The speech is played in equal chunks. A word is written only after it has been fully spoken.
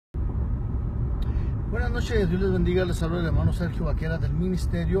Buenas noches, Dios les bendiga, les saluda el hermano Sergio Vaquera del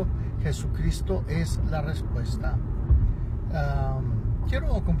ministerio Jesucristo es la respuesta.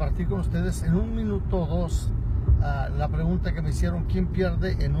 Quiero compartir con ustedes en un minuto o dos la pregunta que me hicieron: ¿quién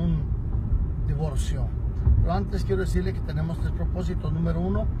pierde en un divorcio? Pero antes quiero decirle que tenemos tres propósitos. Número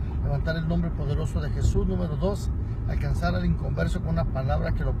uno, levantar el nombre poderoso de Jesús. Número dos, alcanzar al inconverso con una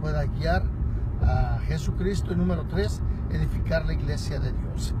palabra que lo pueda guiar a Jesucristo. Y número tres, edificar la iglesia de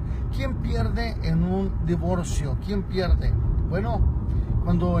Dios. ¿Quién pierde en un divorcio? ¿Quién pierde? Bueno,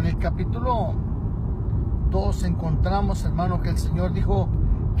 cuando en el capítulo 2 encontramos, hermano, que el Señor dijo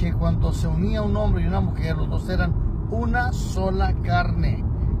que cuando se unía un hombre y una mujer, los dos eran una sola carne.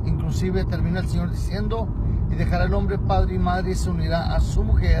 Inclusive termina el Señor diciendo: y dejará el hombre padre y madre y se unirá a su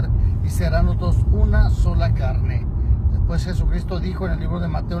mujer y serán los dos una sola carne. Después Jesucristo dijo en el libro de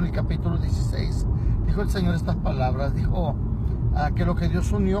Mateo, en el capítulo 16, dijo el Señor estas palabras, dijo que lo que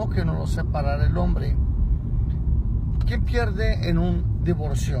Dios unió, que no lo separará el hombre. ¿Quién pierde en un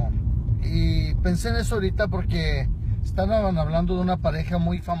divorcio? Y pensé en eso ahorita porque estaban hablando de una pareja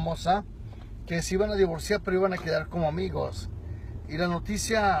muy famosa que se iban a divorciar, pero iban a quedar como amigos. Y la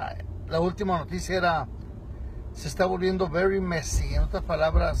noticia, la última noticia era: se está volviendo very messy. En otras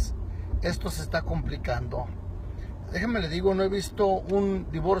palabras, esto se está complicando. Déjenme le digo, no he visto un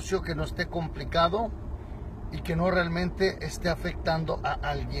divorcio que no esté complicado y que no realmente esté afectando a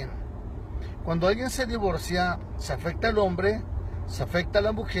alguien. Cuando alguien se divorcia, se afecta al hombre, se afecta a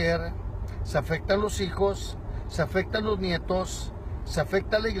la mujer, se afectan los hijos, se afectan los nietos, se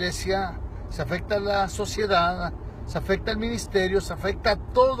afecta a la iglesia, se afecta a la sociedad, se afecta al ministerio, se afecta a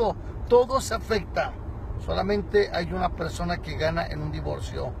todo, todo se afecta. Solamente hay una persona que gana en un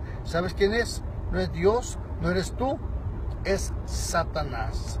divorcio. ¿Sabes quién es? No es Dios, no eres tú, es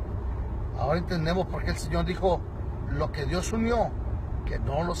Satanás. Ahora entendemos por qué el Señor dijo: lo que Dios unió, que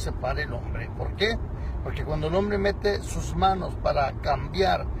no lo separe el hombre. ¿Por qué? Porque cuando el hombre mete sus manos para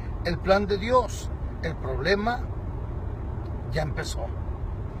cambiar el plan de Dios, el problema ya empezó.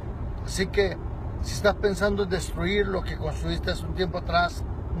 Así que si estás pensando en destruir lo que construiste hace un tiempo atrás,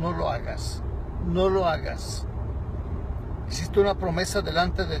 no lo hagas. No lo hagas. Hiciste una promesa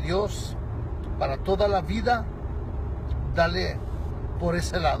delante de Dios para toda la vida. Dale por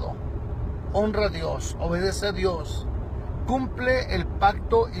ese lado. Honra a Dios, obedece a Dios, cumple el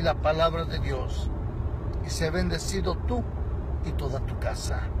pacto y la palabra de Dios, y sé bendecido tú y toda tu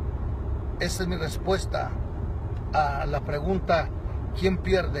casa. Esa es mi respuesta a la pregunta: ¿quién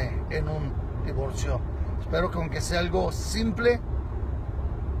pierde en un divorcio? Espero que, aunque sea algo simple,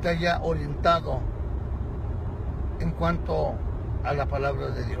 te haya orientado en cuanto a la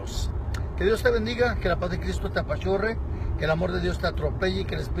palabra de Dios. Que Dios te bendiga, que la paz de Cristo te apachorre, que el amor de Dios te atropelle y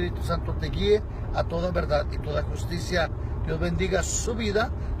que el Espíritu Santo te guíe a toda verdad y toda justicia. Dios bendiga su vida,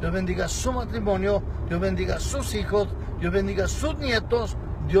 Dios bendiga su matrimonio, Dios bendiga sus hijos, Dios bendiga sus nietos,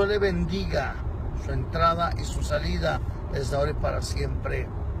 Dios le bendiga su entrada y su salida desde ahora y para siempre.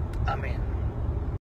 Amén.